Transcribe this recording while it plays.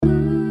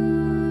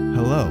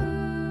Hello,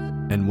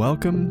 and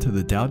welcome to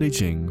the Tao Te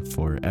Ching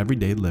for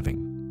Everyday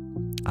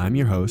Living. I'm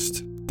your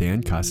host,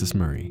 Dan Casas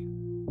Murray.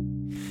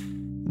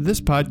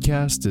 This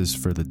podcast is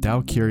for the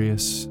Tao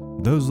curious,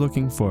 those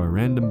looking for a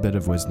random bit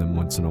of wisdom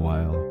once in a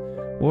while,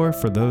 or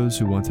for those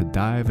who want to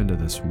dive into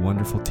this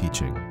wonderful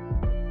teaching.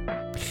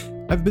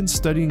 I've been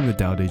studying the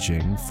Tao Te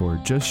Ching for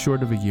just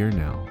short of a year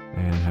now,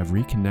 and have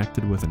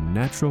reconnected with a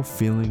natural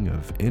feeling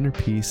of inner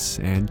peace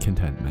and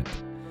contentment.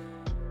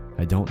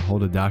 I don't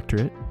hold a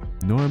doctorate,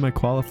 nor am I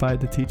qualified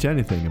to teach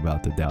anything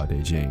about the Tao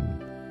Te Ching.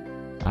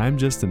 I'm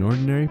just an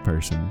ordinary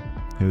person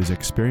who has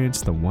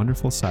experienced the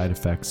wonderful side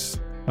effects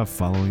of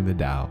following the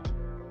Tao.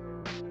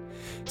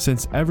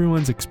 Since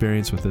everyone's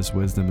experience with this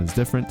wisdom is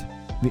different,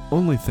 the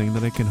only thing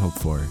that I can hope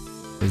for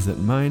is that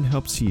mine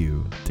helps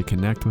you to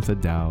connect with the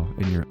Tao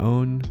in your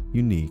own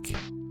unique,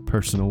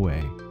 personal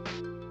way.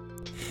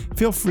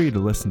 Feel free to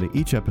listen to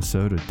each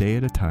episode a day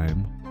at a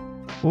time,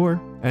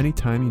 or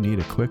anytime you need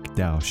a quick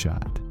Tao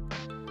shot.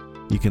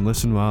 You can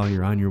listen while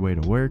you're on your way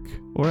to work,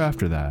 or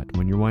after that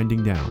when you're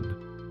winding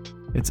down.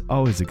 It's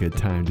always a good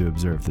time to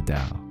observe the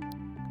Tao.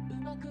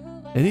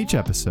 In each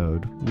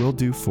episode, we'll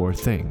do 4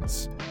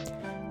 things.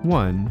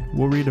 1,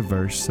 we'll read a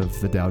verse of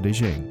the Tao Te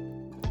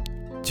Ching.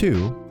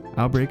 2,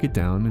 I'll break it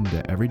down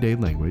into everyday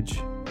language.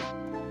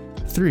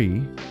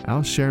 3,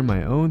 I'll share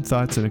my own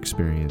thoughts and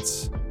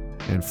experience.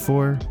 And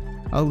 4,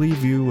 I'll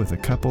leave you with a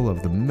couple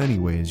of the many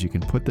ways you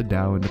can put the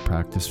Tao into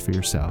practice for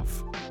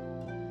yourself.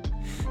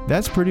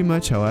 That's pretty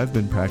much how I've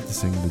been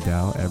practicing the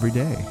Tao every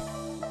day.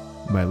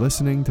 By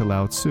listening to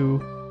Lao Tzu,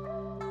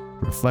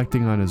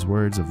 reflecting on his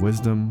words of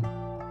wisdom,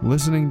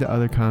 listening to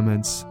other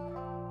comments,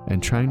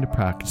 and trying to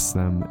practice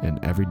them in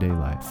everyday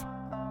life.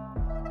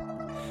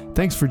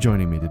 Thanks for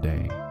joining me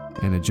today,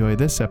 and enjoy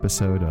this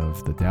episode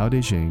of the Tao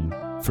Te Ching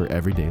for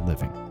Everyday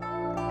Living.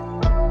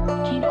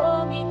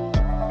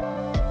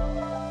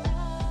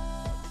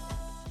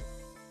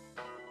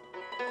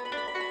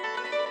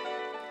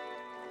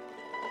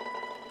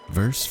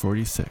 Verse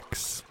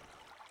 46,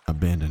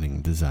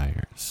 Abandoning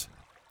Desires.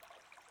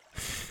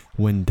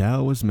 When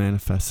Tao was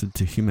manifested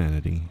to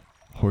humanity,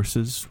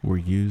 horses were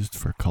used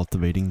for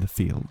cultivating the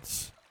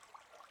fields.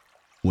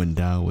 When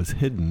Tao was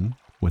hidden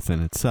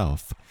within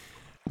itself,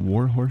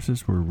 war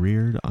horses were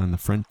reared on the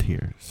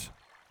frontiers.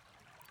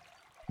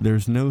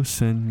 There's no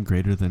sin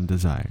greater than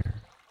desire.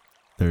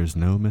 There's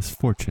no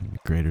misfortune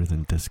greater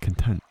than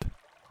discontent.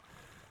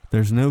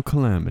 There's no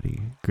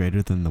calamity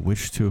greater than the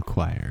wish to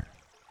acquire.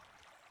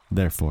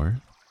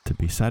 Therefore, to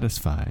be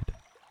satisfied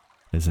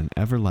is an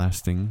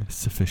everlasting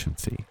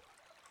sufficiency.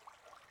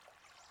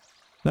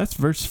 That's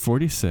verse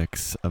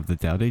 46 of the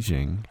Tao Te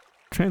Ching,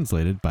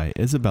 translated by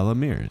Isabella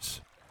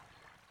Mears.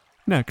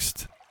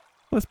 Next,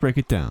 let's break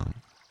it down.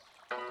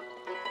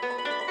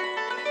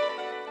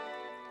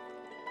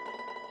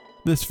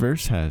 This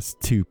verse has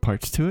 2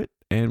 parts to it,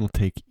 and we'll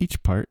take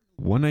each part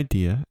one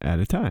idea at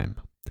a time.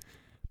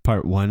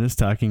 Part 1 is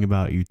talking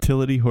about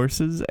utility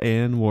horses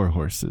and war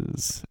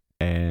horses.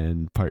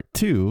 And part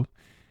 2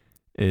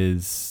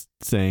 is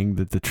saying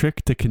that the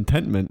trick to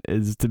contentment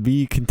is to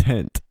be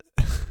content.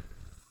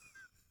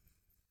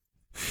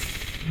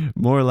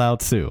 More Lao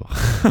Tzu.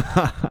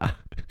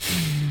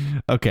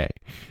 Okay,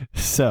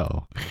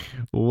 so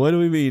what do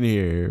we mean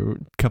here? A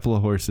couple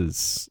of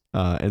horses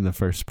in the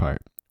first part.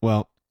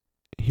 Well,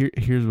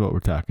 here's what we're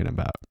talking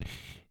about.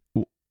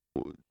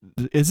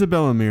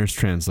 Isabella Mears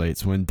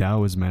translates when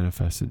Tao was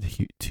manifested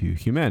to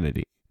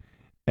humanity.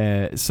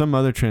 Some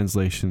other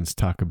translations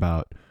talk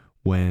about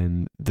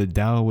when the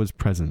Tao was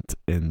present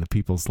in the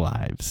people's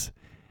lives.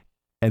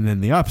 And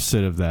then the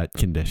opposite of that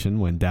condition,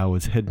 when Tao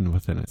was hidden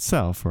within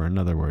itself, or in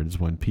other words,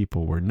 when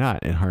people were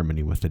not in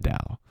harmony with the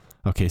Tao.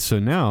 Okay, so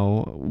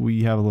now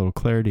we have a little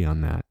clarity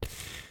on that.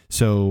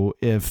 So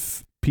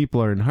if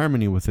people are in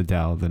harmony with the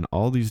Tao, then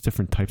all these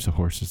different types of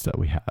horses that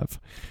we have,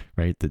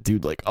 right, that do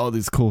like all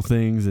these cool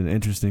things and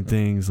interesting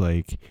things,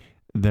 like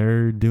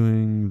they're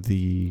doing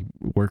the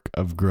work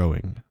of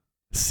growing.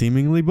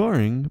 Seemingly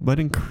boring, but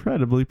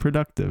incredibly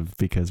productive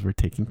because we're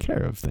taking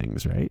care of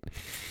things, right?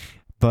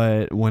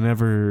 But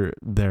whenever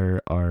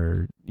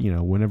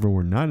whenever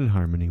we're not in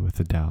harmony with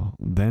the Tao,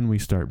 then we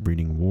start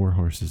breeding war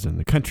horses in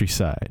the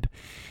countryside,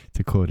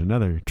 to quote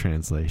another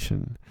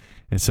translation.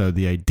 And so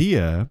the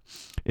idea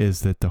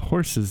is that the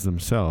horses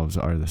themselves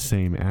are the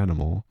same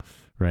animal,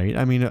 right?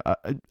 I mean,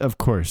 of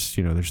course,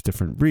 there's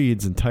different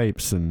breeds and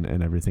types and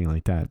everything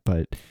like that,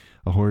 but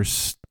a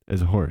horse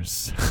is a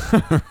horse,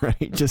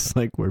 right? Just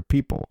like we're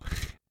people.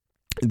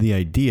 The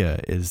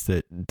idea is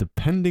that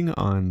depending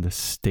on the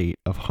state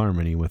of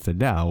harmony with the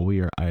Tao,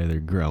 we are either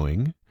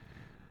growing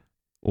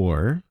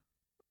or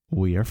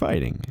we are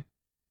fighting.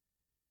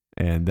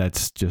 And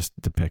that's just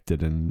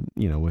depicted in,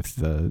 with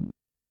the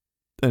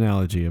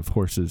analogy of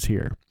horses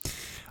here.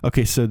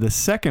 Okay, so the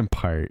second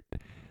part,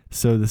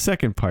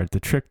 the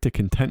trick to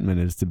contentment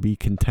is to be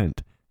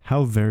content.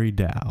 How very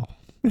Tao.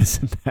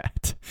 Isn't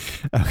that?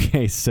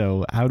 Okay,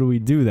 so how do we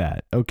do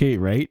that? Okay,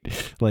 right?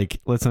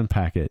 Like, let's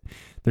unpack it.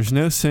 There's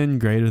no sin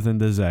greater than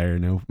desire,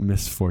 no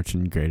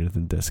misfortune greater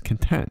than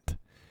discontent.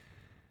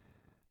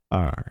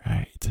 All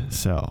right,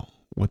 so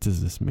what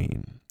does this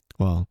mean?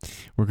 Well,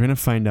 we're going to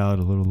find out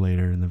a little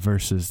later in the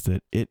verses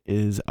that it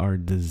is our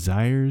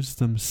desires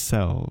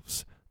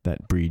themselves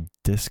that breed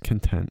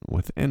discontent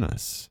within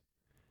us.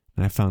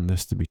 And I found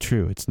this to be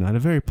true. It's not a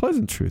very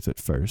pleasant truth at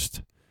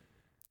first,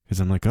 because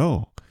I'm like,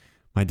 oh,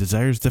 my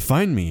desires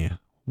define me.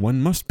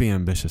 One must be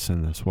ambitious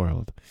in this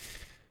world.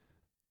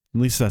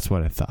 At least that's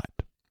what I thought.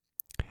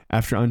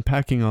 After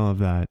unpacking all of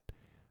that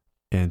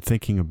and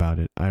thinking about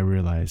it, I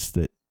realized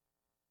that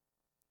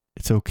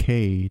it's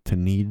okay to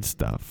need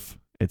stuff.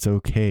 It's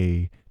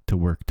okay to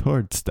work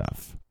towards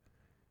stuff.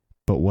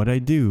 But what I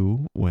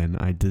do when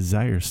I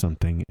desire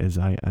something is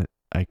I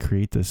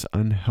create this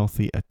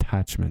unhealthy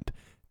attachment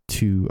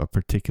to a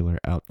particular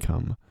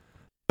outcome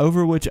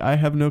over which I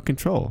have no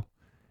control.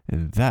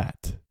 And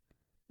that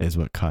is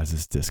what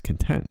causes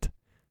discontent.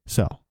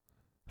 So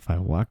if I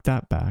walk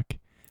that back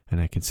and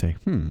I can say,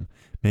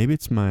 maybe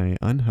it's my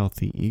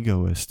unhealthy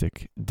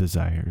egoistic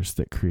desires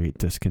that create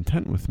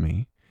discontent with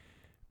me.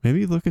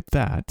 Maybe look at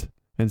that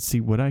and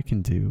see what I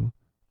can do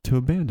to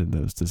abandon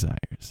those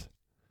desires.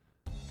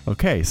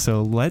 Okay,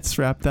 so let's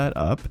wrap that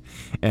up.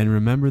 And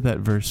remember that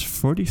verse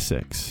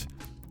 46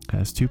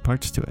 has two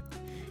parts to it.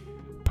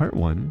 Part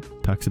 1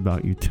 talks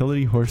about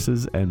utility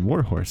horses and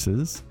war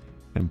horses.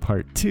 And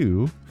part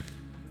 2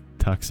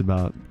 talks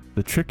about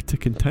the trick to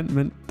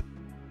contentment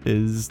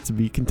is to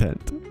be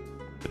content.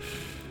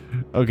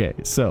 Okay,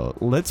 so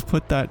let's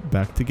put that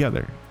back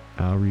together.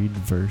 I'll read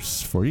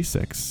verse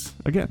 46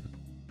 again.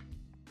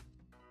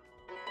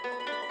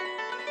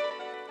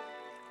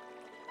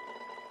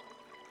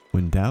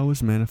 When Tao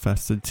was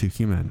manifested to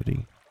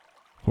humanity,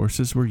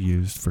 horses were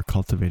used for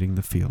cultivating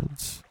the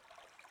fields.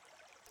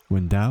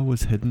 When Tao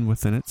was hidden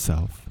within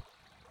itself,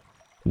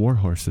 war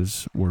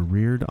horses were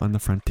reared on the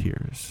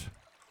frontiers.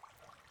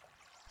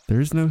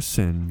 There is no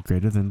sin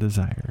greater than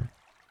desire.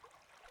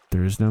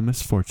 There is no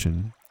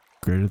misfortune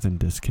greater than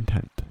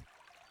discontent.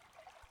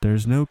 There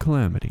is no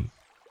calamity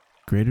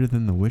greater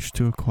than the wish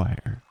to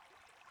acquire.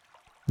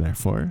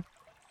 Therefore,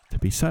 to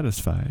be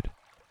satisfied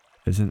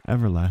is an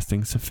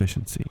everlasting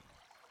sufficiency.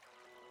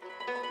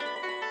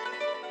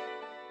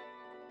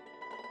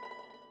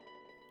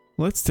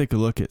 Let's take a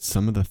look at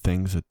some of the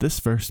things that this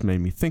verse made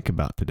me think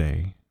about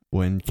today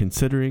when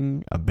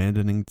considering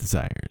abandoning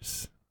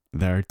desires.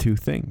 There are two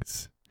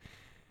things.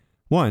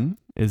 One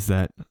is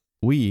that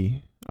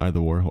we are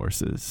the war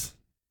horses.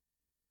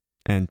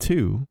 And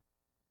two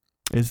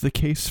is the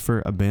case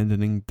for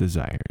abandoning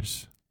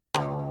desires.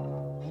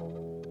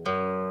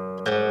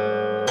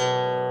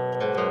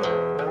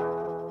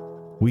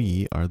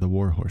 We are the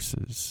war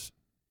horses.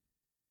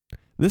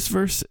 This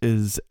verse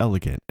is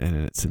elegant in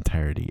its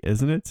entirety,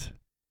 isn't it?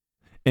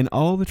 In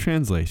all the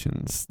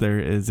translations, there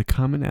is a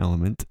common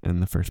element in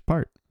the first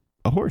part,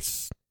 a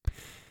horse.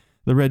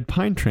 The Red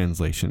Pine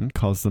translation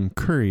calls them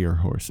courier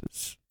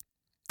horses.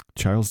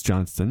 Charles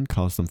Johnston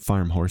calls them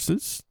farm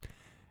horses,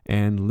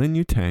 and Lin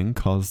Yutang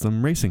calls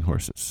them racing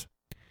horses.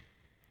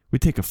 We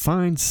take a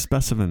fine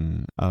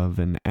specimen of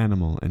an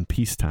animal in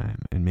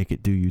peacetime and make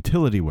it do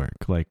utility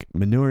work like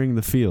manuring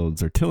the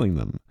fields or tilling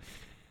them,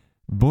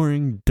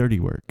 boring, dirty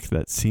work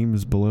that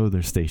seems below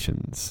their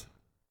stations.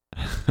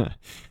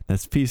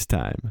 That's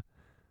peacetime.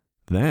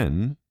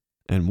 Then,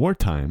 in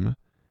wartime,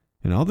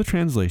 in all the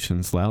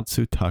translations, Lao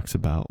Tzu talks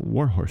about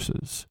war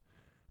horses.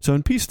 So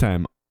in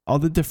peacetime, all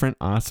the different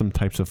awesome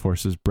types of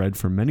horses bred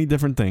for many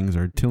different things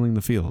are tilling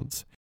the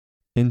fields.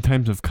 In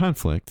times of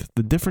conflict,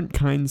 the different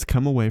kinds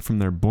come away from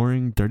their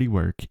boring, dirty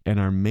work and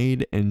are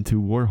made into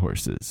war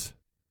horses.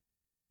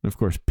 And of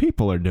course,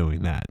 people are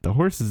doing that. The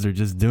horses are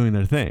just doing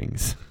their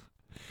things.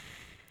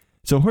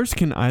 So a horse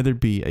can either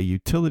be a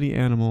utility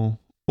animal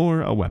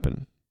or a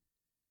weapon.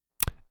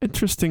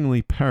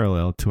 Interestingly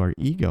parallel to our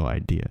ego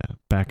idea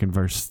back in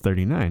verse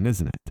 39,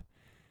 isn't it?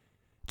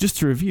 Just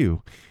to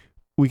review,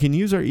 we can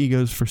use our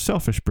egos for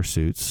selfish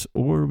pursuits,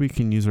 or we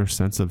can use our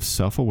sense of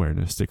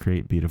self-awareness to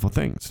create beautiful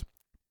things.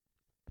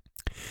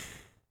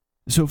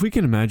 So if we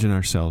can imagine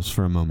ourselves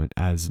for a moment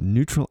as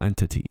neutral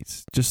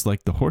entities, just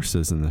like the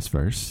horses in this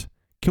verse,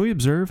 can we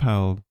observe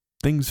how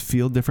things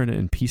feel different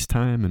in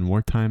peacetime and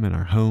wartime in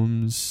our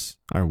homes,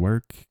 our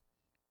work,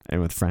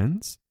 and with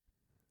friends?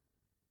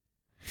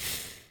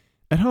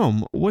 At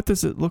home, what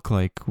does it look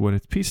like when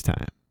it's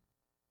peacetime?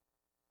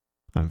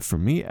 For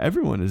me,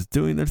 everyone is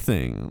doing their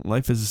thing.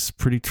 Life is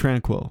pretty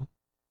tranquil.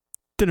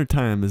 Dinner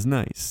time is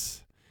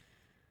nice.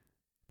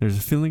 There's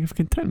a feeling of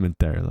contentment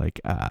there, like,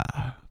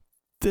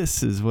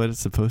 this is what it's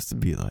supposed to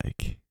be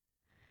like.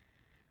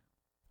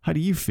 How do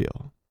you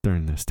feel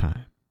during this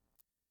time?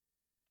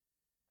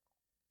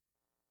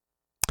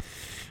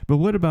 But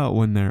what about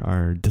when there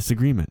are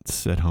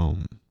disagreements at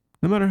home,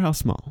 no matter how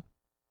small?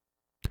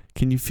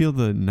 Can you feel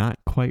the not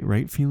quite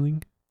right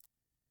feeling?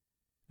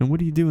 And what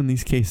do you do in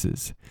these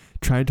cases?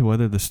 Try to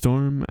weather the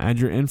storm, add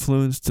your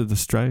influence to the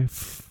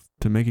strife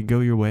to make it go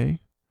your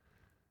way?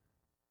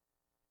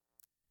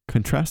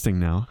 Contrasting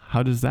now,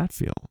 how does that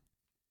feel?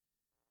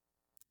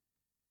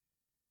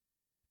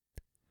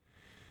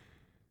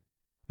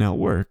 Now at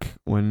work,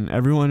 when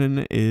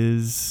everyone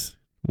is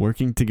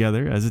working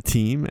together as a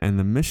team, and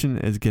the mission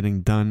is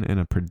getting done in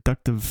a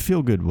productive,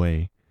 feel-good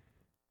way.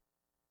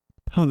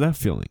 How's that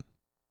feeling?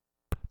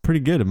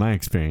 Pretty good in my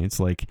experience.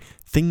 Like,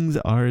 things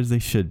are as they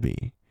should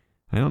be.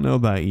 I don't know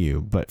about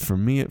you, but for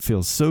me, it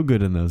feels so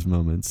good in those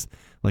moments.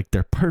 Like,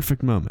 they're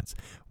perfect moments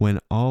when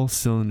all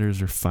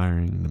cylinders are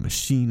firing, the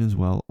machine is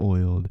well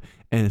oiled,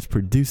 and it's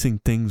producing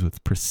things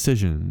with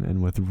precision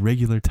and with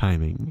regular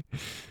timing.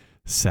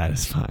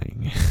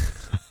 Satisfying.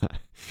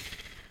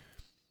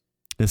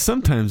 And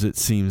sometimes it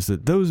seems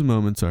that those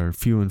moments are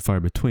few and far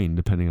between,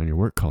 depending on your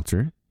work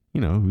culture.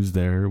 You know, who's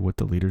there, what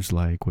the leader's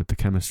like, what the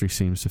chemistry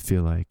seems to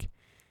feel like.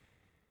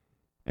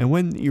 And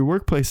when your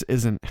workplace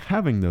isn't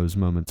having those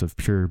moments of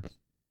pure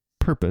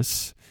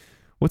purpose,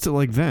 what's it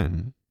like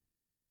then?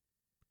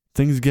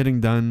 Things getting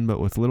done,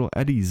 but with little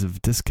eddies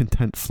of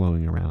discontent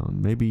flowing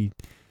around, maybe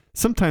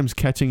sometimes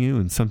catching you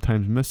and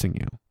sometimes missing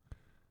you.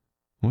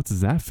 What does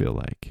that feel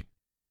like?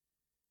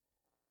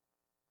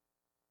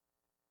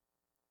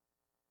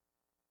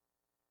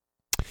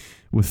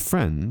 With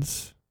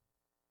friends,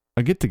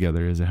 a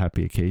get-together is a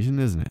happy occasion,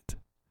 isn't it?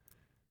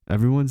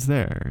 Everyone's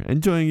there,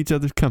 enjoying each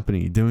other's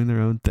company, doing their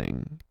own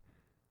thing.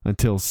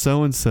 Until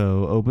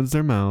so-and-so opens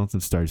their mouth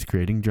and starts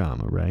creating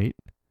drama, right?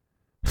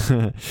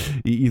 You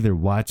either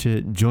watch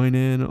it, join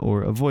in,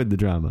 or avoid the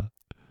drama.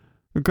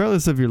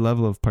 Regardless of your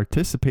level of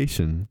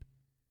participation,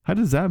 how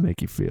does that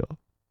make you feel?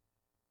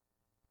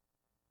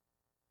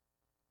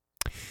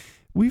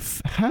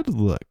 We've had a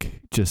look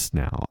just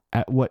now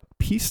at what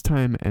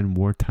peacetime and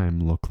wartime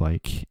look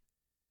like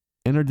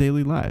in our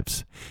daily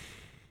lives.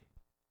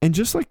 And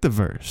just like the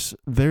verse,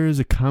 there is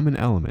a common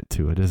element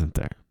to it, isn't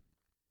there?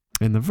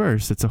 In the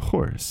verse, it's a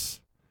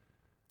horse.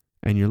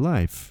 In your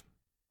life,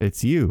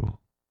 it's you.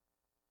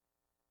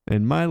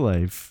 In my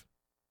life,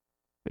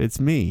 it's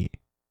me.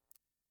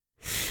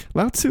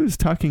 Lao Tzu is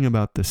talking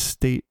about the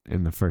state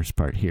in the first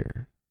part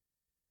here.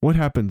 What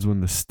happens when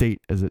the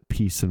state is at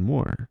peace and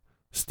war?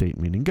 State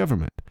meaning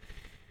government.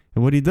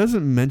 And what he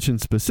doesn't mention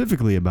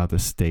specifically about the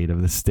state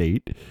of the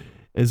state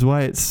is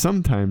why it's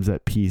sometimes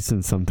at peace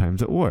and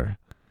sometimes at war.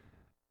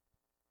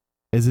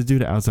 Is it due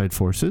to outside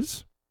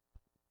forces?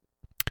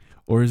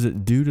 Or is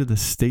it due to the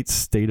state's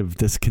state of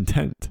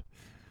discontent?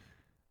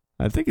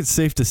 I think it's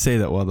safe to say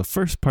that while the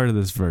first part of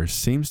this verse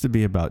seems to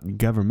be about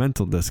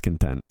governmental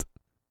discontent,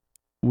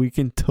 we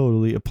can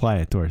totally apply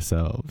it to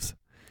ourselves.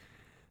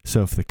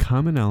 So if the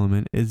common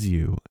element is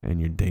you and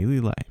your daily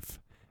life,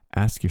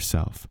 ask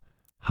yourself,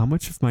 how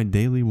much of my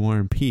daily war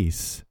and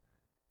peace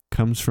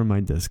comes from my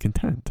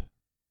discontent?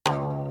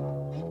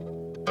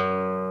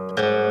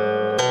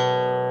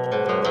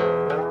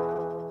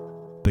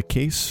 The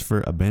case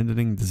for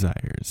abandoning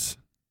desires.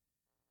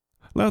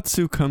 Lao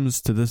Tzu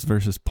comes to this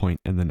verse's point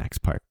in the next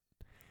part.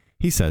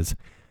 He says,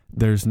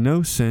 "There's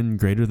no sin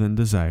greater than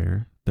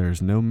desire.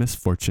 There's no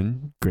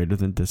misfortune greater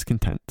than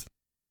discontent.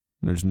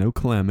 There's no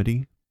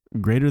calamity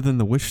greater than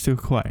the wish to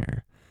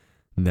acquire.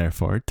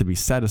 Therefore, to be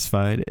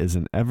satisfied is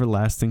an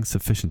everlasting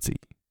sufficiency."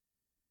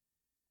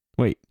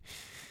 Wait,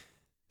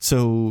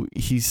 so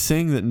he's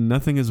saying that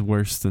nothing is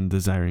worse than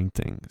desiring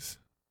things.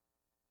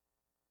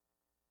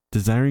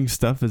 Desiring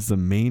stuff is the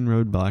main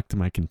roadblock to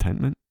my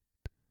contentment?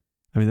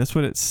 I mean, that's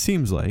what it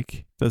seems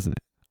like, doesn't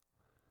it?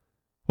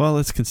 Well,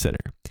 let's consider.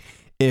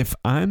 If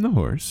I'm the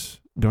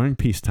horse during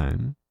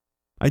peacetime,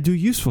 I do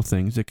useful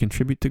things that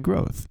contribute to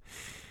growth.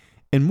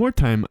 In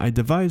wartime, I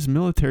devise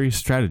military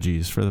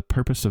strategies for the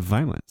purpose of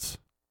violence.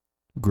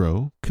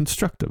 Grow,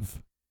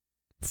 constructive.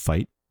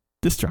 Fight,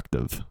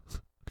 destructive.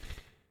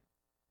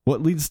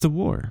 What leads to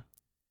war?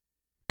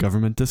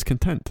 Government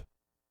discontent.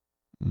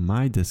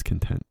 My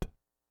discontent.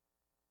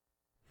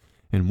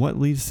 And what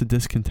leads to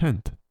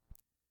discontent?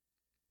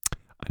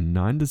 A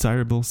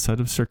non-desirable set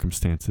of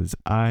circumstances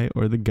I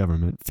or the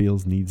government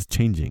feels needs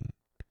changing.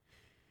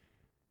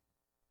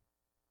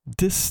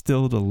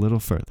 Distilled a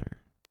little further.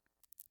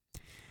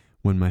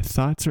 When my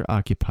thoughts are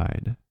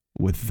occupied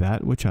with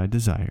that which I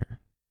desire,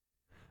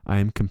 I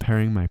am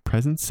comparing my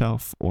present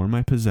self or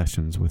my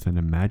possessions with an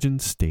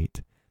imagined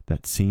state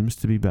that seems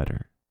to be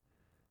better.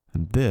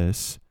 And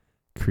this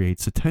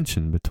creates a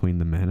tension between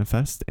the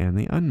manifest and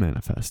the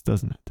unmanifest,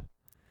 doesn't it?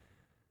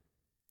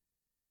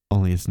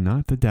 Only it's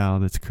not the Tao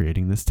that's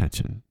creating this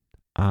tension.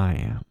 I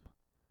am.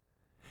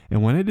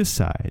 And when I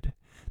decide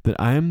that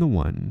I am the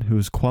one who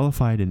is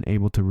qualified and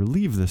able to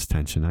relieve this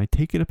tension, I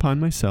take it upon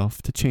myself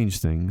to change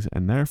things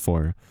and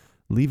therefore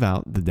leave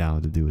out the Tao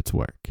to do its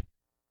work.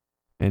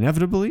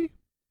 Inevitably,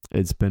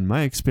 it's been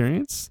my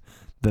experience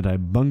that I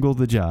bungle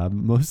the job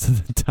most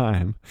of the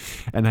time,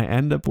 and I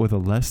end up with a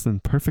less than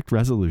perfect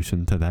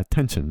resolution to that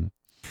tension.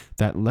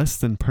 That less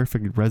than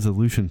perfect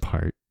resolution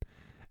part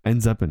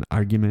ends up in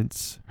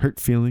arguments, hurt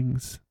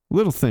feelings,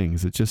 little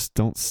things that just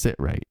don't sit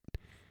right.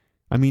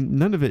 I mean,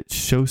 none of it's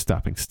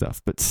show-stopping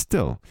stuff, but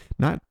still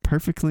not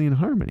perfectly in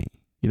harmony.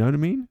 You know what I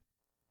mean?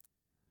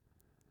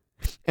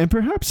 And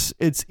perhaps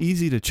it's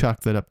easy to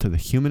chalk that up to the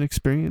human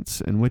experience,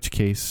 in which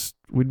case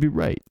we'd be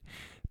right.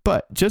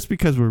 But just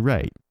because we're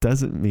right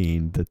doesn't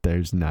mean that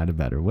there's not a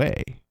better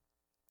way.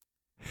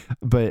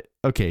 But,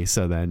 okay,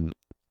 so then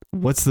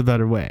what's the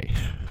better way?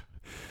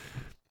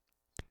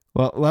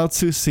 Well, Lao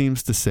Tzu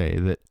seems to say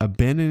that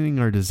abandoning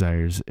our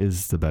desires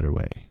is the better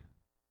way.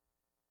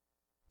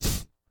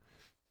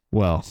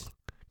 Well,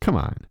 come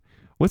on.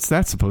 What's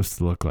that supposed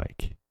to look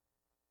like?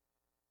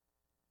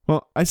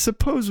 Well, I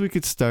suppose we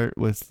could start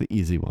with the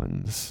easy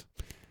ones.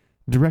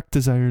 Direct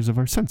desires of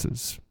our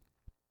senses.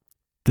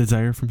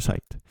 Desire from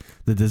sight.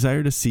 The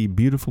desire to see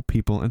beautiful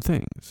people and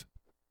things.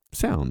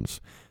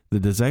 Sounds. The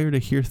desire to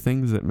hear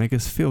things that make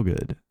us feel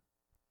good.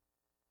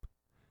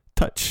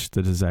 Touch.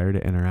 The desire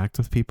to interact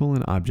with people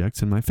and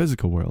objects in my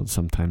physical world,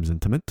 sometimes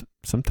intimate,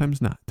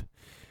 sometimes not.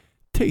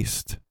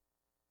 Taste.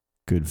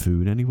 Good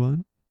food,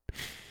 anyone?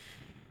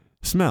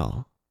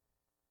 Smell.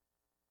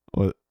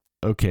 Well,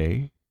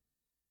 okay.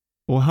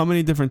 Well, how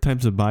many different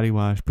types of body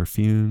wash,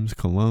 perfumes,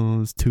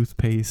 colognes,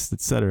 toothpaste,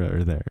 etc.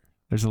 are there?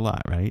 There's a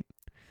lot, right?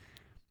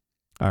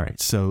 All right,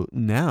 so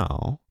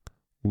now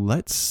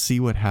let's see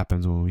what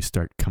happens when we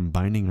start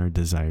combining our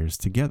desires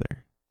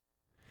together.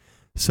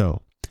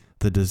 So,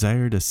 the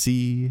desire to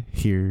see,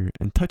 hear,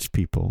 and touch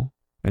people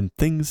and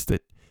things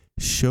that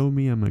show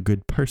me I'm a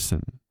good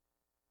person.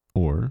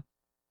 Or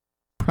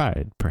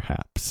pride,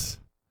 perhaps.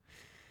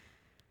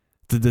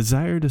 The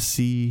desire to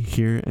see,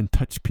 hear, and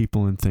touch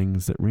people and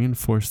things that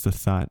reinforce the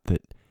thought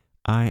that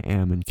I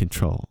am in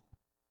control.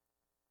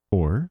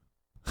 Or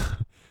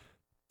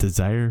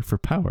desire for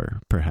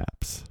power,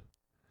 perhaps.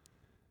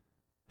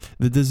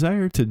 The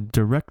desire to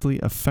directly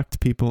affect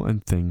people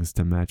and things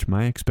to match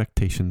my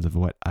expectations of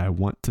what I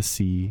want to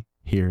see,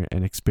 hear,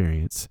 and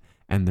experience,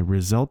 and the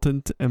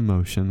resultant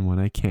emotion when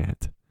I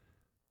can't.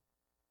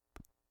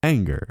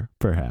 Anger,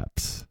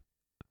 perhaps.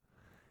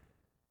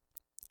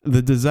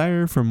 The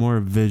desire for more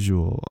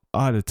visual,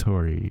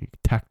 auditory,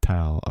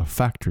 tactile,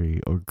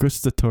 olfactory, or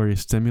gustatory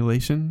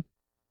stimulation?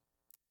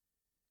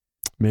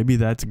 Maybe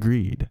that's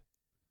greed.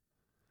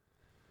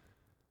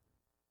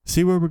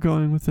 See where we're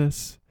going with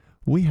this?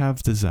 We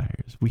have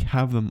desires. We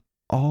have them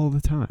all the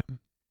time.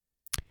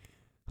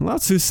 Lao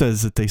Tzu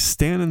says that they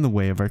stand in the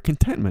way of our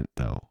contentment,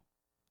 though.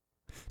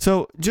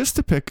 So, just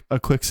to pick a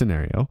quick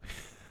scenario,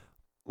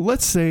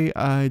 let's say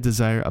I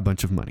desire a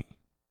bunch of money.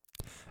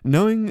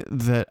 Knowing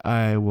that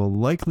I will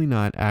likely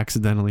not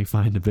accidentally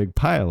find a big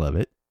pile of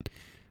it,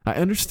 I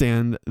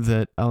understand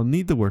that I'll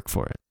need to work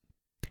for it.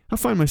 I'll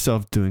find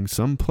myself doing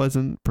some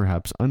pleasant,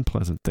 perhaps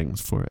unpleasant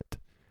things for it.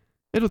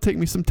 It'll take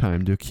me some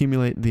time to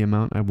accumulate the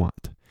amount I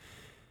want.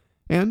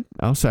 And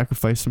I'll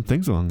sacrifice some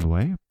things along the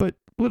way, but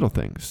little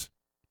things.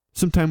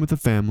 Some time with the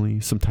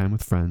family, some time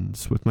with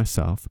friends, with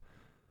myself.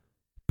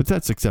 But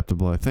that's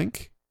acceptable, I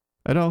think.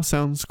 It all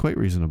sounds quite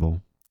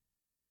reasonable.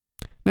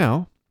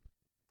 Now,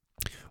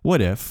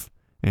 what if,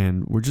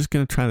 and we're just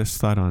going to try this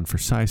thought on for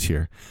size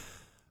here,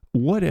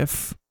 what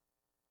if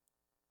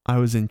I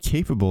was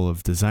incapable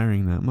of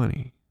desiring that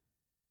money?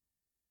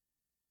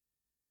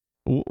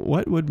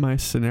 What would my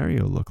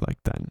scenario look like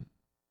then?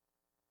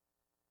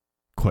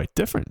 Quite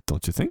different,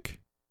 don't you think?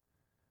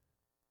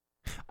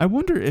 I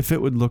wonder if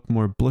it would look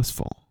more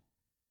blissful.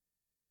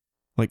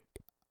 Like,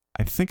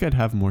 I think I'd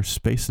have more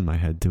space in my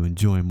head to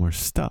enjoy more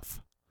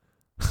stuff.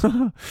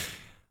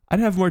 I'd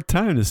have more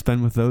time to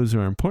spend with those who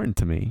are important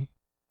to me.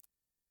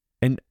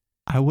 And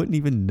I wouldn't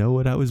even know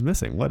what I was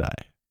missing, would I?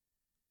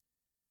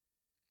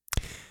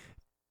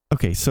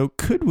 Okay, so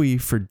could we,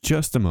 for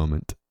just a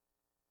moment,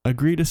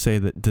 agree to say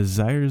that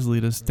desires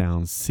lead us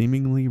down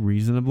seemingly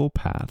reasonable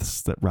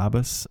paths that rob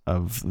us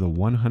of the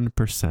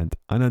 100%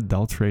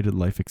 unadulterated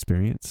life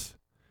experience?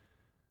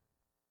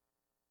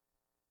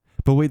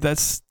 But wait,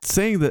 that's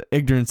saying that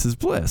ignorance is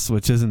bliss,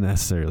 which isn't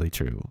necessarily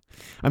true.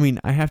 I mean,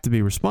 I have to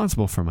be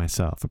responsible for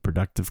myself, a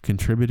productive,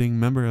 contributing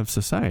member of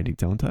society,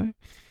 don't I?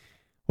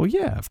 Well,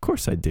 yeah, of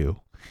course I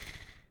do.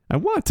 I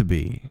want to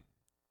be.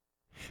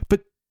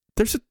 But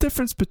there's a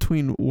difference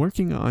between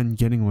working on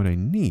getting what I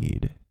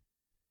need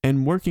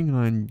and working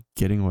on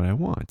getting what I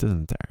want,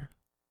 isn't there?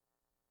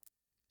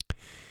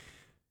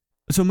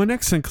 So my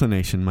next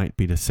inclination might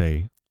be to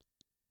say,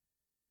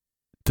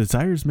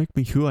 desires make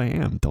me who I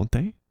am, don't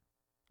they?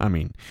 I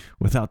mean,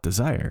 without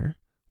desire,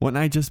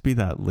 wouldn't I just be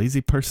that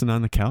lazy person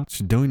on the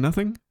couch doing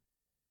nothing?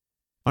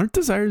 Aren't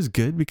desires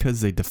good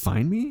because they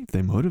define me?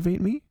 They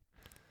motivate me?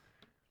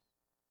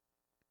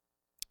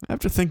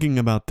 After thinking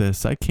about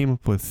this, I came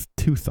up with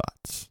two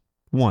thoughts.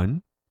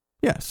 One,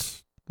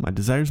 yes, my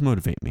desires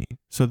motivate me,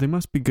 so they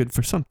must be good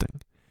for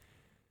something.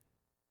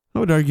 I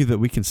would argue that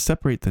we can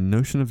separate the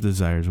notion of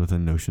desires with a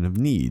notion of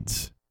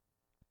needs.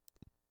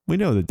 We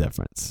know the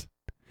difference.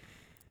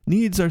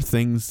 Needs are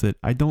things that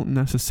I don't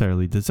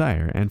necessarily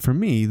desire, and for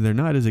me, they're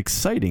not as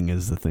exciting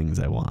as the things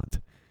I want.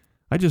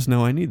 I just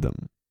know I need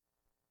them.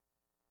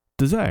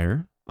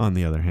 Desire, on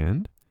the other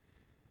hand,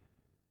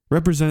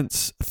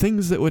 represents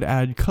things that would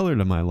add color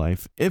to my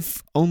life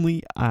if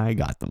only I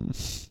got them.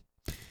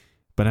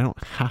 But I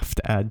don't have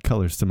to add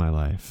colors to my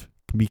life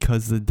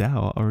because the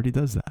Tao already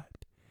does that.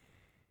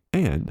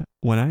 And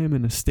when I am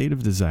in a state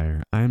of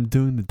desire, I am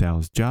doing the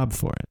Tao's job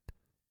for it.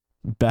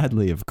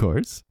 Badly, of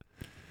course.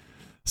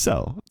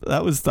 So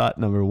that was thought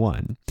number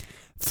one.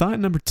 Thought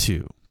number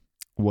two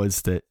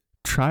was that,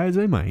 try as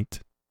I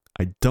might,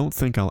 I don't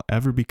think I'll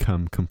ever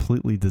become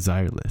completely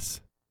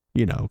desireless,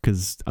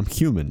 because I'm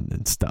human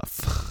and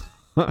stuff.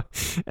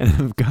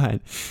 And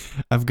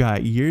I've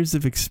got years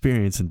of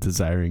experience in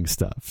desiring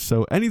stuff.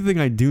 So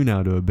anything I do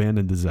now to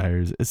abandon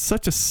desires is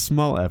such a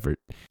small effort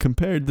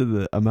compared to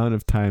the amount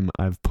of time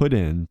I've put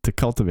in to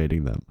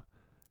cultivating them.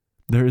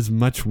 There is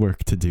much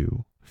work to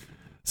do.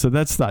 So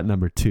that's thought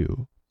number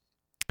 2.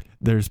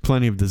 There's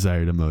plenty of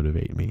desire to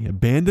motivate me.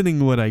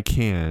 Abandoning what I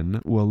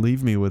can will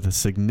leave me with a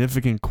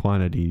significant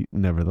quantity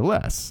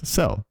nevertheless.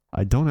 So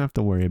I don't have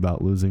to worry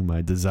about losing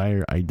my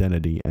desire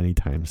identity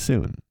anytime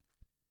soon.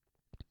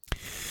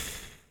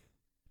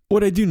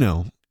 What I do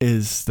know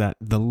is that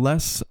the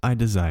less I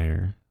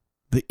desire,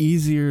 the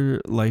easier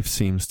life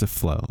seems to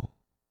flow,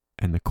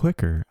 and the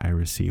quicker I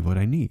receive what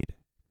I need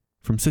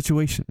from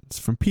situations,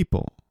 from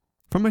people,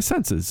 from my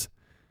senses.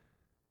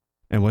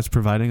 And what's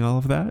providing all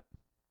of that?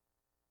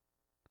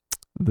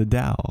 The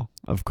Tao,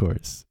 of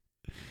course.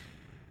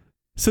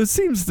 So it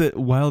seems that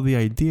while the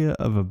idea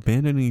of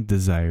abandoning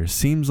desire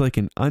seems like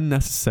an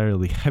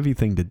unnecessarily heavy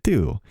thing to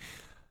do,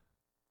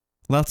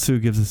 Lao Tzu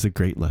gives us a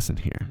great lesson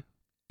here.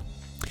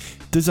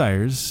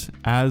 Desires,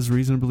 as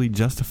reasonably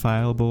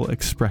justifiable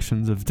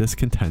expressions of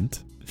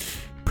discontent,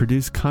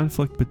 produce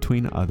conflict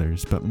between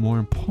others, but more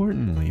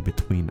importantly,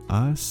 between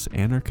us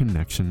and our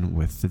connection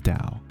with the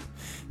Tao.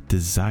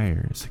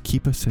 Desires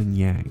keep us in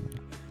yang,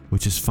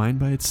 which is fine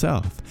by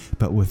itself,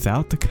 but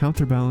without the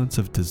counterbalance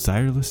of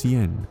desireless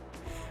yin,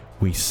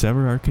 we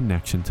sever our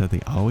connection to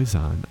the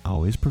always-on,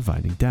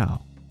 always-providing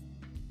Tao.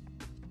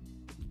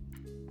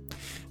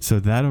 So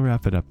that'll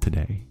wrap it up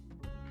today.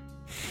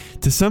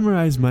 To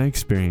summarize my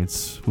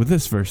experience with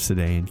this verse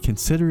today and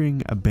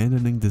considering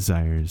abandoning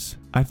desires,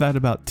 I thought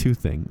about 2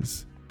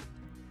 things.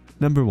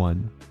 Number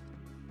 1,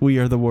 we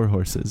are the war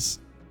horses.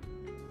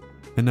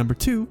 And number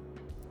 2,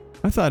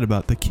 I thought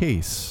about the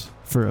case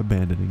for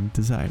abandoning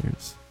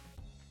desires.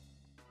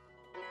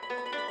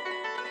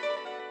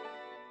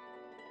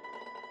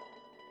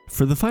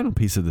 For the final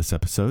piece of this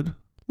episode,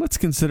 let's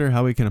consider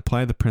how we can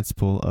apply the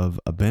principle of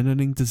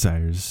abandoning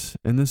desires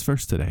in this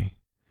verse today.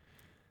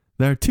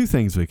 There are 2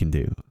 things we can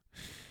do.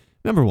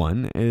 Number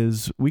 1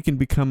 is we can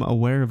become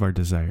aware of our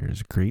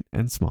desires, great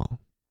and small.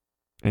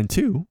 And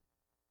 2,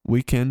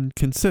 we can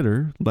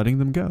consider letting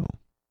them go.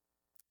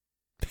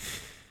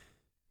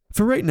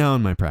 For right now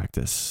in my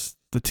practice,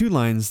 the 2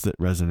 lines that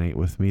resonate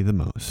with me the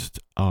most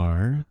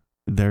are,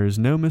 there is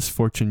no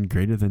misfortune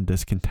greater than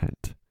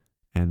discontent,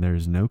 and there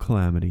is no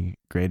calamity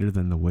greater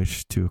than the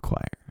wish to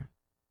acquire.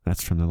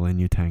 That's from the Lin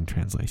Yutang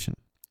translation.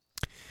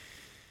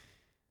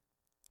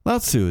 Lao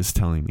Tzu is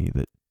telling me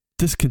that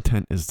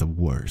discontent is the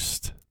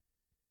worst.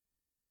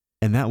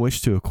 And that wish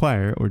to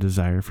acquire or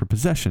desire for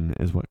possession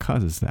is what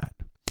causes that.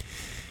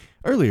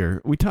 Earlier,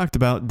 we talked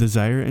about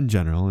desire in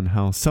general and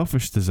how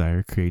selfish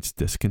desire creates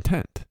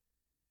discontent.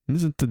 And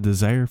isn't the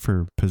desire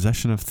for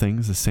possession of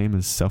things the same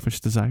as selfish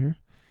desire?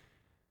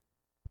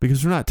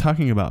 Because we're not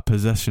talking about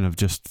possession of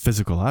just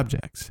physical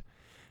objects.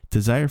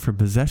 Desire for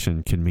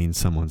possession can mean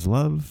someone's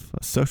love,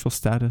 a social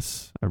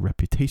status, a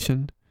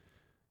reputation,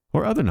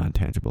 or other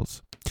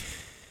non-tangibles.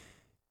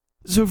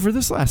 So for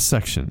this last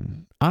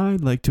section,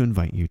 I'd like to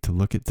invite you to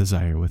look at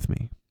desire with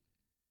me.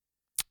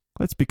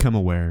 Let's become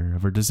aware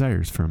of our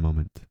desires for a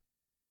moment.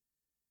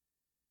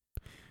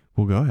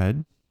 We'll go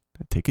ahead,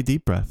 take a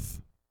deep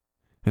breath,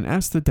 and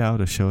ask the Tao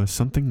to show us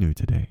something new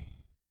today.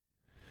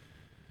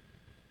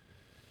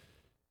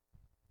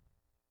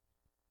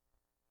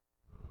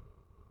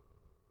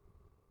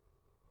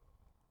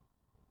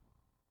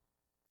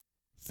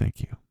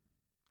 Thank you.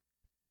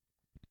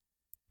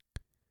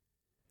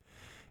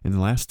 In the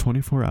last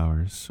 24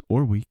 hours,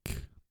 or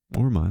week,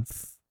 or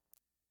month,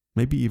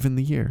 maybe even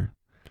the year,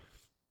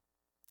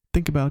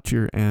 think about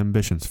your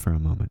ambitions for a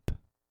moment.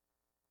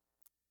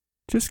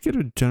 Just get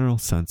a general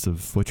sense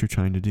of what you're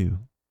trying to do.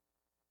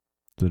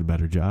 Is it a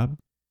better job?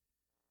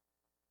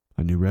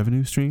 A new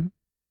revenue stream?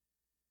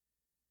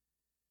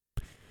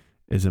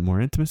 Is it more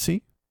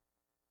intimacy?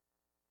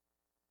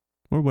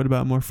 Or what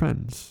about more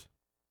friends?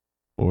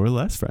 Or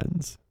less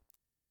friends?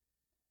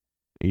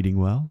 Eating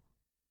well?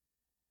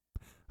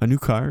 A new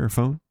car or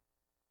phone?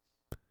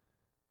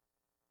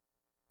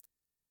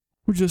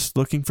 We're just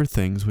looking for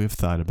things we have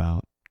thought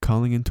about,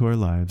 calling into our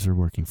lives or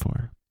working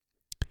for.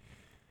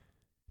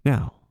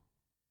 Now,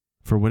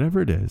 for whatever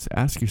it is,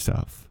 ask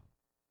yourself,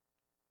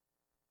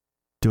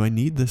 do I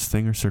need this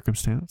thing or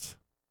circumstance?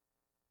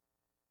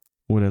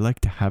 Would I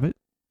like to have it?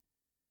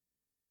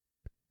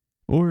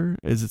 Or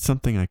is it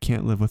something I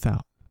can't live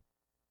without?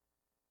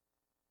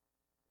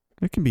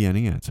 It can be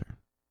any answer.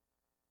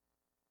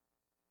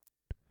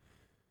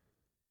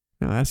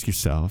 Now ask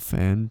yourself,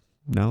 and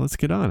now let's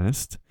get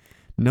honest,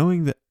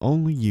 knowing that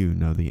only you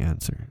know the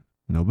answer.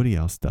 Nobody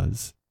else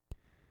does.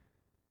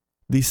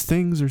 These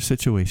things or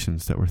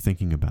situations that we're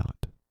thinking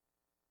about,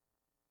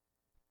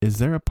 is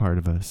there a part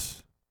of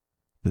us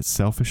that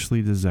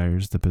selfishly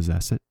desires to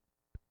possess it?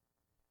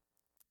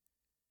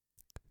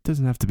 It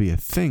doesn't have to be a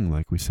thing,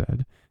 like we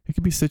said. It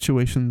could be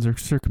situations or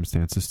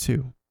circumstances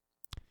too.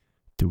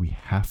 Do we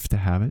have to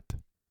have it?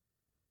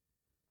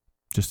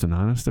 just an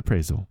honest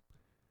appraisal.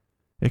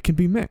 It can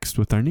be mixed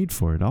with our need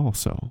for it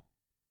also.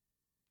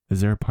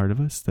 Is there a part of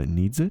us that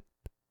needs it?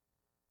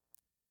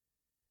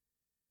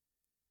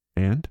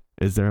 And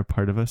is there a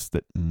part of us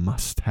that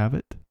must have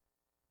it?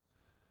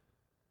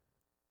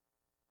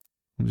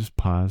 We'll just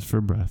pause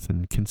for breath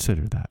and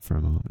consider that for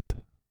a moment.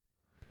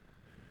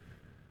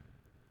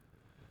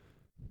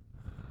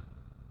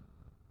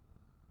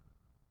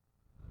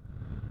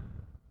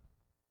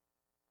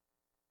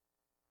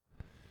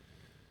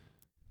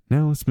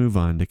 Now let's move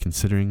on to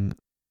considering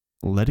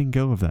letting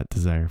go of that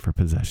desire for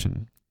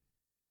possession.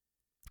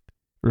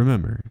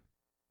 Remember,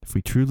 if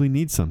we truly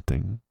need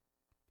something,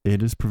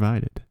 it is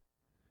provided.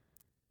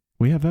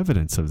 We have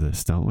evidence of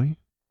this, don't we?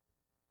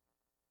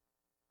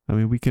 I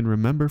mean, we can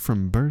remember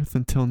from birth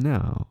until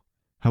now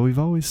how we've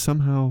always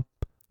somehow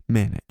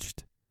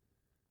managed.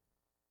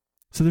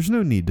 So there's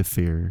no need to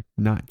fear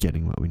not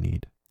getting what we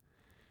need.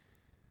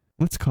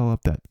 Let's call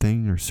up that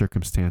thing or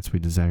circumstance we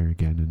desire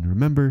again and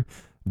remember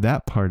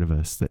that part of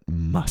us that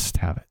must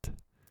have it.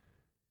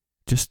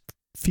 Just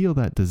feel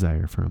that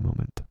desire for a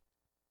moment.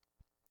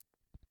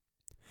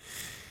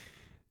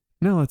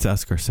 Now let's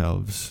ask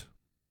ourselves,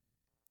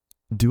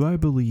 do I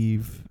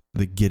believe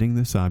that getting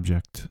this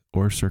object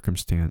or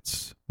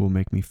circumstance will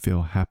make me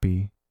feel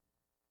happy,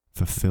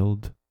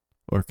 fulfilled,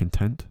 or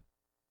content?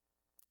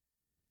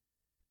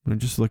 I'm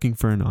just looking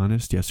for an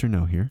honest yes or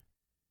no here.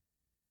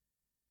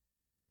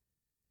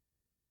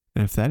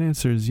 And if that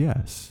answer is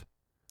yes,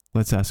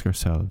 let's ask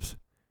ourselves,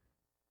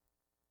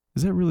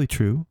 is that really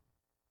true?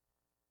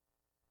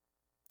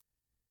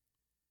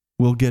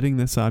 Will getting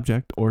this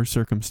object or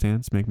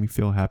circumstance make me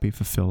feel happy,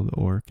 fulfilled,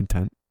 or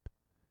content?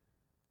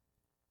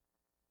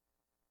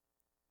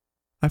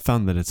 I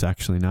found that it's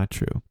actually not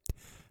true.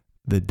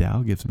 The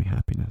Tao gives me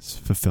happiness,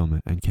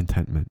 fulfillment, and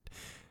contentment,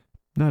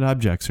 not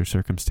objects or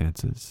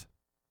circumstances.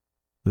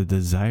 The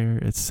desire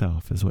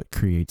itself is what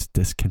creates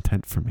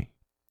discontent for me.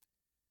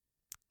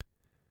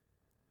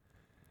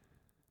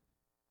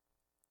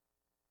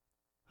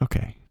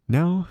 Okay,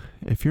 now,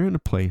 if you're in a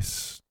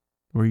place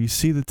where you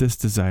see that this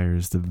desire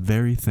is the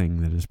very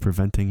thing that is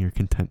preventing your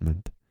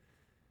contentment,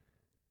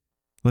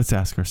 let's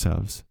ask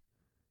ourselves,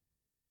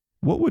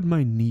 what would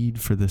my need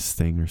for this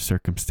thing or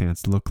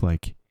circumstance look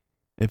like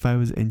if I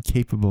was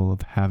incapable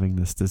of having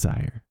this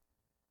desire?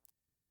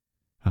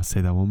 I'll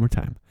say that one more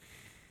time.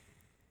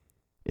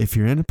 If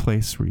you're in a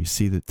place where you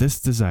see that this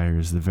desire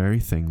is the very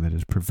thing that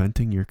is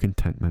preventing your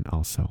contentment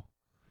also,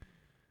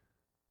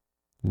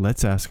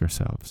 let's ask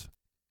ourselves,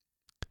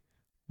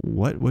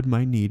 what would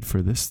my need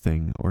for this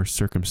thing or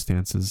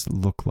circumstances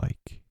look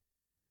like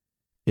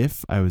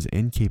if I was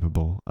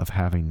incapable of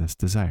having this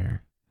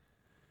desire?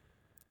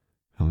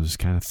 I'll just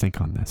kind of think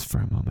on this for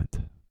a moment.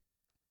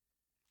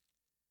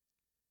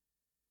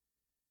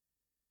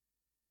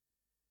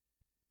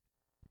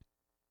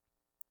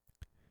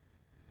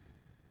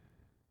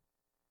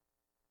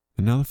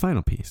 And now the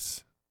final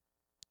piece.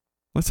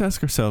 Let's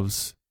ask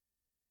ourselves,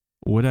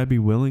 would I be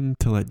willing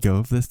to let go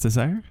of this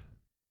desire?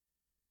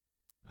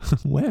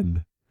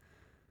 When?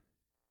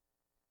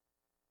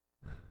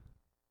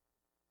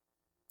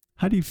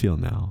 How do you feel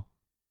now?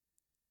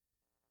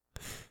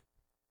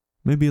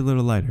 Maybe a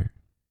little lighter.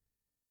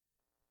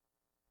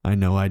 I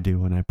know I do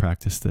when I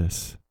practice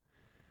this.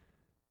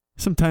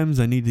 Sometimes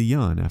I need to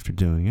yawn after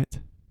doing it.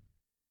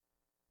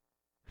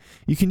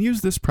 You can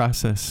use this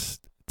process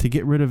to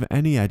get rid of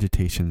any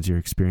agitations you're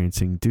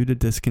experiencing due to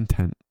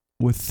discontent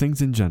with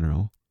things in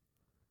general,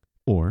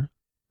 or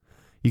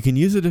you can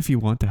use it if you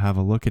want to have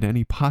a look at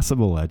any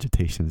possible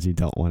agitations you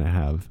don't want to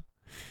have.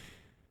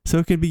 So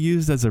it can be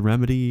used as a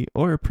remedy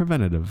or a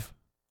preventative.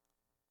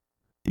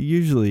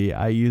 Usually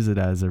I use it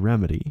as a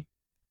remedy,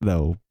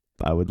 though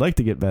I would like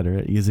to get better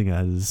at using it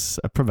as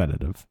a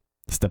preventative.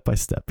 Step by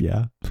step,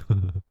 yeah.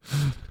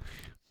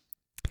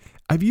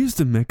 I've used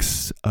a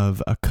mix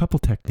of a couple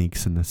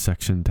techniques in this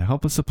section to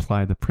help us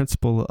apply the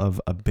principle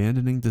of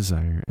abandoning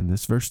desire in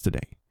this verse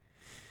today.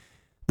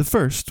 The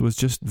first was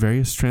just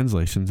various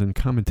translations and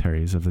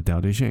commentaries of the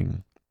Tao Te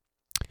Ching.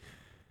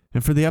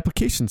 And for the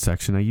application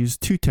section, I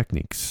used two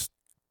techniques.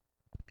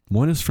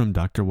 One is from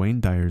Dr. Wayne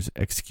Dyer's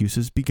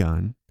Excuses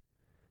Begone,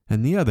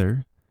 and the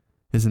other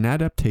is an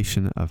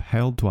adaptation of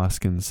Harold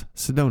Dwoskin's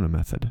Sedona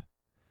method.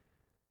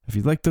 If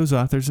you'd like those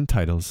authors and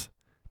titles,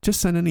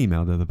 just send an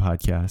email to the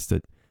podcast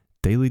at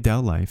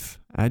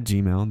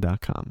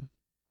dailydaolife@gmail.com.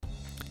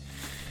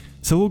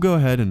 So we'll go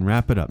ahead and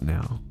wrap it up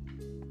now.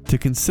 To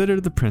consider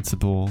the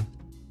principle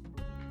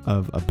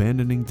of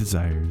abandoning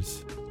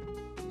desires,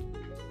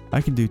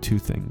 I can do two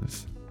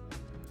things.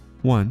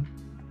 One,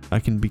 I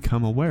can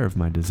become aware of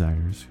my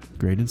desires,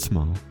 great and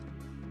small.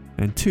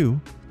 And two,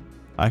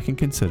 I can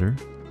consider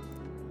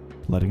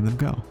letting them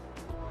go.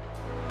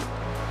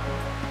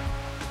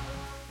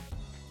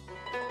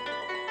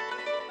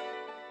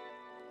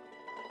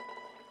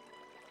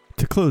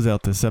 To close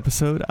out this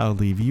episode, I'll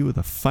leave you with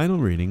a final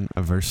reading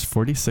of verse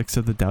 46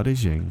 of the Tao Te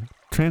Ching,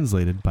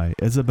 translated by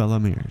Isabella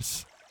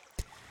Mears.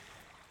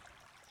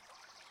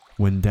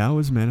 When Tao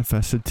was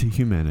manifested to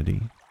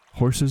humanity,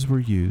 horses were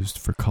used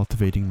for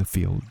cultivating the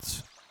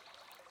fields.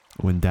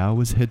 when Tao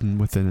was hidden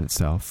within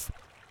itself,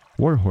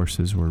 war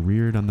horses were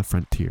reared on the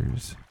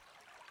frontiers.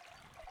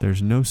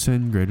 There's no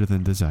sin greater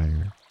than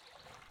desire.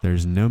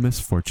 There's no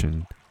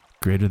misfortune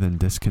greater than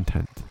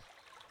discontent.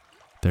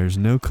 There's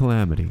no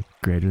calamity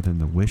greater than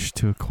the wish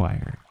to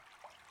acquire.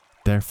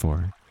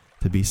 Therefore,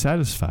 to be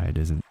satisfied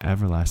is an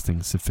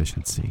everlasting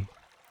sufficiency.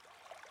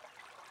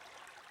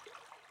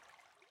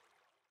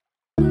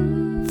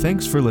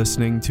 Thanks for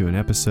listening to an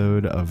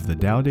episode of the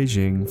Tao Te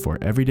Ching for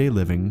Everyday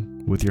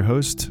Living with your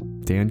host,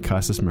 Dan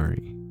Casas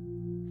Murray.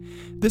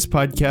 This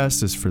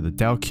podcast is for the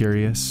Tao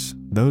curious,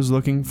 those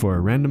looking for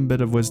a random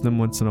bit of wisdom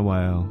once in a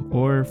while,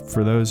 or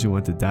for those who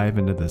want to dive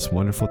into this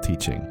wonderful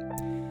teaching.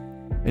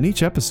 In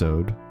each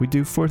episode, we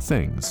do 4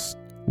 things.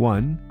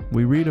 1,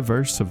 we read a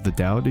verse of the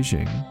Tao Te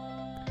Ching.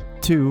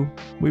 2,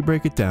 we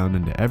break it down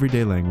into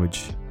everyday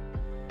language.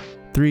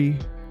 3,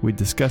 we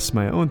discuss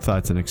my own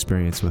thoughts and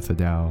experience with the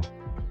Tao.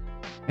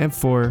 And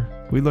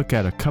 4, we look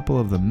at a couple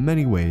of the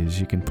many ways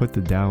you can put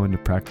the Tao into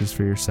practice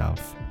for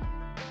yourself.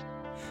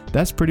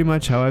 That's pretty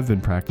much how I've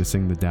been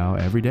practicing the Tao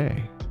every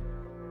day.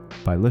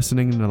 By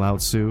listening to Lao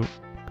Tzu,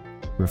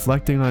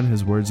 reflecting on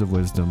his words of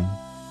wisdom,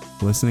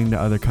 listening to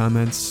other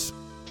comments,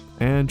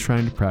 and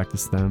trying to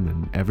practice them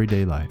in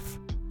everyday life.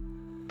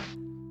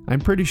 I'm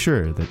pretty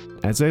sure that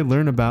as I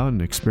learn about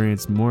and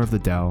experience more of the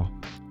Tao,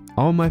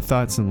 all my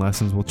thoughts and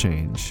lessons will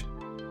change.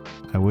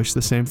 I wish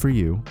the same for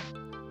you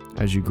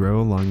as you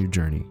grow along your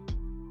journey.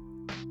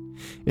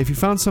 If you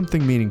found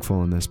something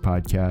meaningful in this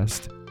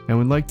podcast and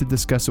would like to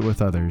discuss it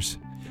with others,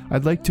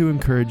 I'd like to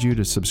encourage you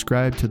to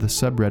subscribe to the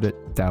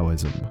subreddit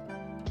Taoism.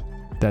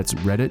 That's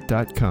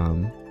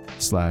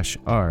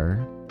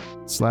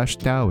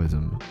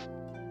reddit.com/r/Taoism.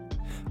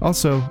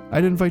 Also,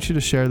 I'd invite you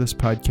to share this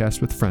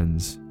podcast with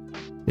friends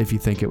if you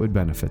think it would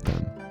benefit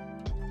them.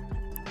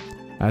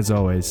 As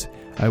always,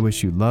 I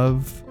wish you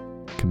love,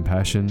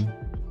 compassion,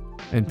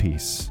 and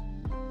peace.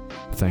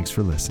 Thanks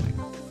for listening.